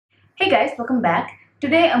guys, welcome back.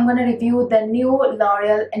 Today I'm going to review the new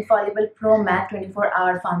L'Oreal Infallible Pro Matte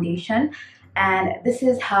 24-Hour Foundation, and this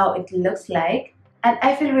is how it looks like. And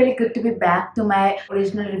I feel really good to be back to my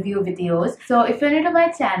original review videos. So if you're new to my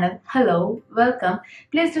channel, hello, welcome.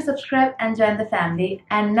 Please do subscribe and join the family.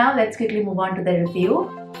 And now let's quickly move on to the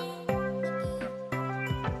review.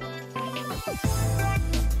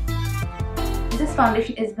 This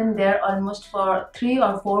foundation has been there almost for 3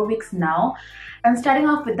 or 4 weeks now. I'm starting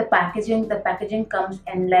off with the packaging. The packaging comes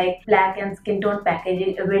in like black and skin tone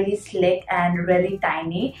packaging, really slick and really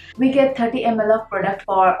tiny. We get 30 ml of product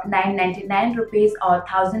for 999 rupees or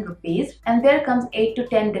 1000 rupees, and there comes 8 to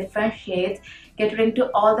 10 different shades catering to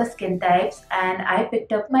all the skin types, and I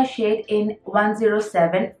picked up my shade in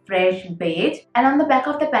 107 Fresh Beige. And on the back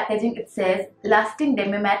of the packaging it says lasting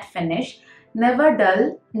demi matte finish, never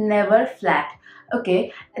dull, never flat.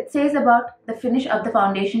 Okay, it says about the finish of the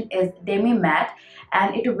foundation is demi matte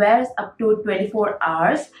and it wears up to 24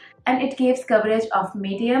 hours, and it gives coverage of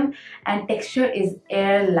medium and texture is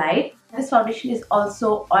air light. This foundation is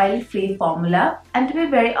also oil-free formula, and to be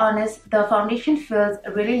very honest, the foundation feels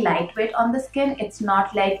really lightweight on the skin. It's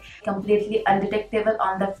not like completely undetectable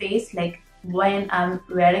on the face like when I'm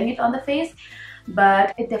wearing it on the face,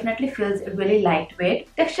 but it definitely feels really lightweight.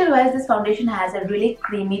 Texture wise, this foundation has a really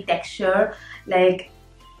creamy texture. Like,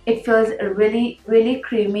 it feels really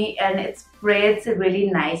creamy and it spreads really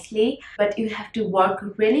nicely, but you have to work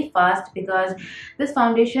really fast because this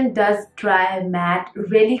foundation does dry matte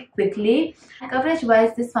really quickly. Coverage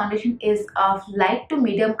wise, this foundation is of light to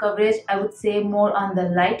medium coverage. I would say more on the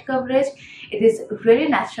light coverage. It is really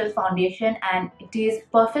natural foundation and it is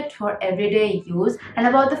perfect for everyday use. And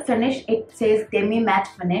about the finish, it says demi matte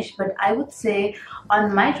finish, but I would say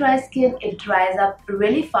on my dry skin it dries up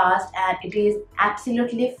really fast and it is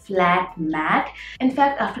absolutely flat matte. In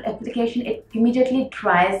fact, after application it immediately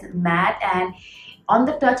dries matte, and on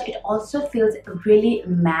the touch it also feels really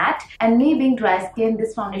matte. And me being dry skin,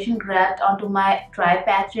 this foundation grabbed onto my dry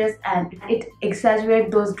patches and it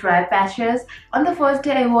exaggerated those dry patches. On the first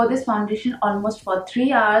day I wore this foundation almost for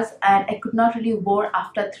 3 hours, and I could not really wear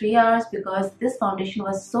after 3 hours because this foundation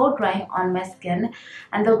was so drying on my skin,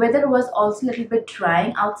 and the weather was also a little bit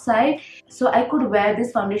drying outside, so I could wear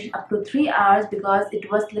this foundation up to 3 hours because it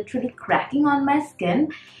was literally cracking on my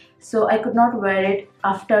skin. So I could not wear it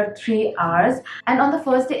after 3 hours. And on the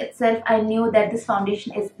first day itself I knew that this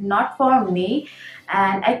foundation is not for me,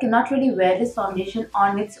 and I cannot really wear this foundation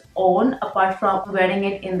on its own apart from wearing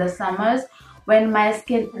it in the summers when my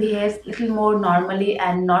skin behaves a little more normally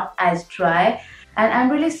and not as dry. And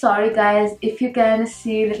I'm really sorry guys if you can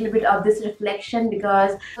see a little bit of this reflection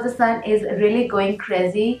because the sun is really going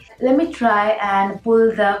crazy. Let me try and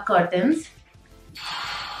pull the curtains.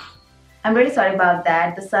 I'm really sorry about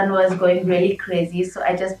that. The sun was going really crazy, so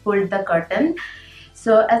I just pulled the curtain.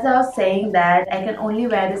 So as I was saying that I can only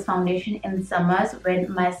wear this foundation in summers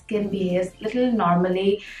when my skin behaves little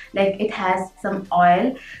normally, like it has some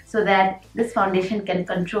oil, so that this foundation can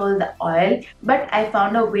control the oil. But I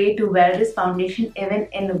found a way to wear this foundation even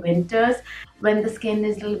in winters when the skin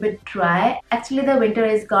is a little bit dry. Actually the winter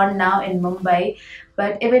is gone now in Mumbai,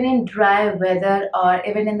 but even in dry weather or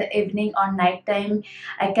even in the evening or night time,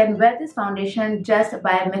 I can wear this foundation just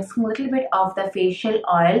by mixing a little bit of the facial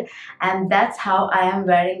oil, and that's how I am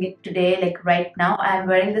wearing it today. Like right now I am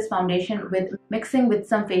wearing this foundation with mixing with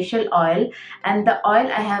some facial oil, and the oil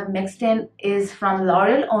I have mixed in is from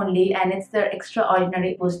Loreal only, and it's their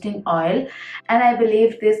extraordinary boosting oil. And I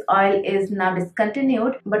believe this oil is now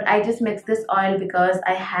discontinued, but I just mixed this oil because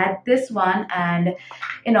I had this one, and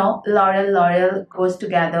you know, L'Oreal goes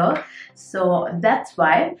together, so that's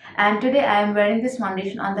why. And today I am wearing this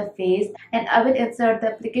foundation on the face, and I will insert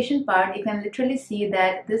the application part. You can literally see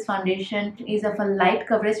that this foundation is of a light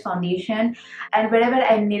coverage foundation, and wherever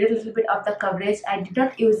I needed a little bit of the coverage I did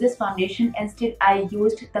not use this foundation. Instead I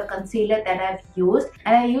used the concealer that I've used,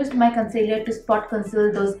 and I used my concealer to spot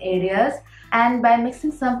conceal those areas. And by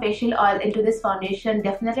mixing some facial oil into this foundation,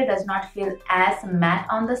 definitely does not feel as matte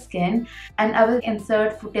on the skin. And I will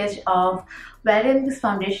insert footage of wearing this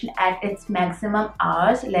foundation at its maximum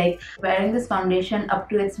hours, like wearing this foundation up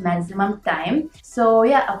to its maximum time. So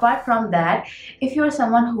yeah, apart from that, if you're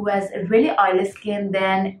someone who has really oily skin,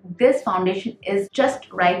 then this foundation is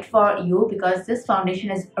just right for you because this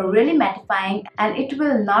foundation is really mattifying and it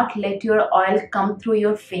will not let your oil come through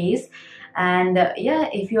your face. And yeah,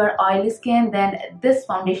 if you are oily skin, then this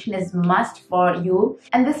foundation is must for you.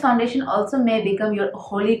 And this foundation also may become your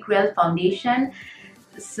holy grail foundation.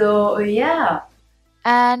 So yeah.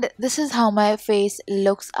 And this is how my face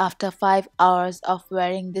looks after 5 hours of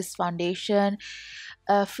wearing this foundation.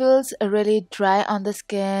 feels really dry on the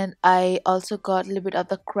skin. I also got a little bit of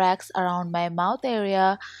the cracks around my mouth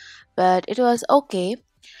area, but it was okay.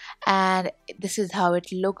 And this is how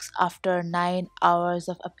it looks after 9 hours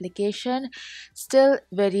of application. Still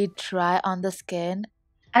very dry on the skin.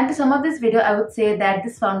 And to sum up this video, I would say that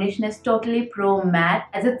this foundation is totally pro matte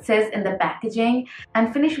as it says in the packaging,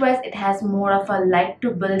 and finish wise it has more of a light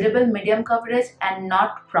to buildable medium coverage and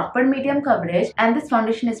not proper medium coverage. And this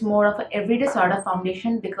foundation is more of an everyday sort of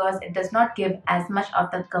foundation because it does not give as much of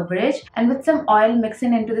the coverage. And with some oil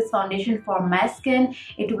mixing into this foundation for my skin,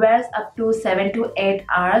 it wears up to 7 to 8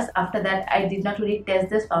 hours. After that, I did not really test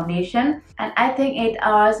this foundation, and I think 8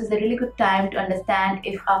 hours is a really good time to understand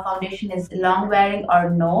if a foundation is long wearing or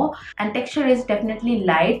no. And texture is definitely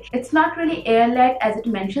light. It's not really air light as it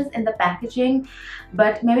mentions in the packaging,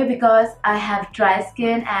 but maybe because I have dry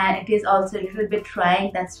skin and it is also a little bit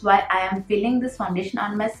drying, that's why I am feeling this foundation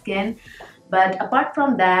on my skin. But apart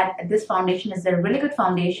from that, this foundation is a really good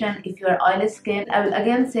foundation. If you are oily skin, I will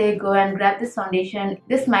again say go and grab this foundation.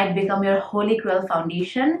 This might become your holy grail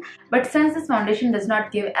foundation. But since this foundation does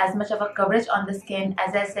not give as much of a coverage on the skin,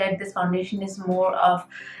 as I said, this foundation is more of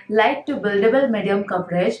light to buildable medium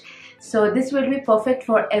coverage. So this will be perfect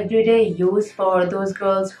for everyday use for those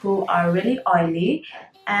girls who are really oily.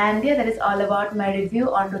 And yeah, that is all about my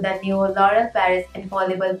review onto the new L'Oreal Paris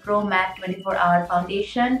Infallible Pro Matte 24-hour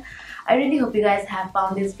foundation. I really hope you guys have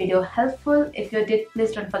found this video helpful. If you did,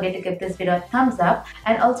 please don't forget to give this video a thumbs up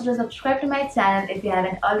and also to subscribe to my channel if you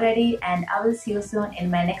haven't already. And I will see you soon in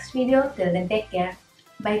my next video. Till then, take care.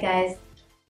 Bye guys.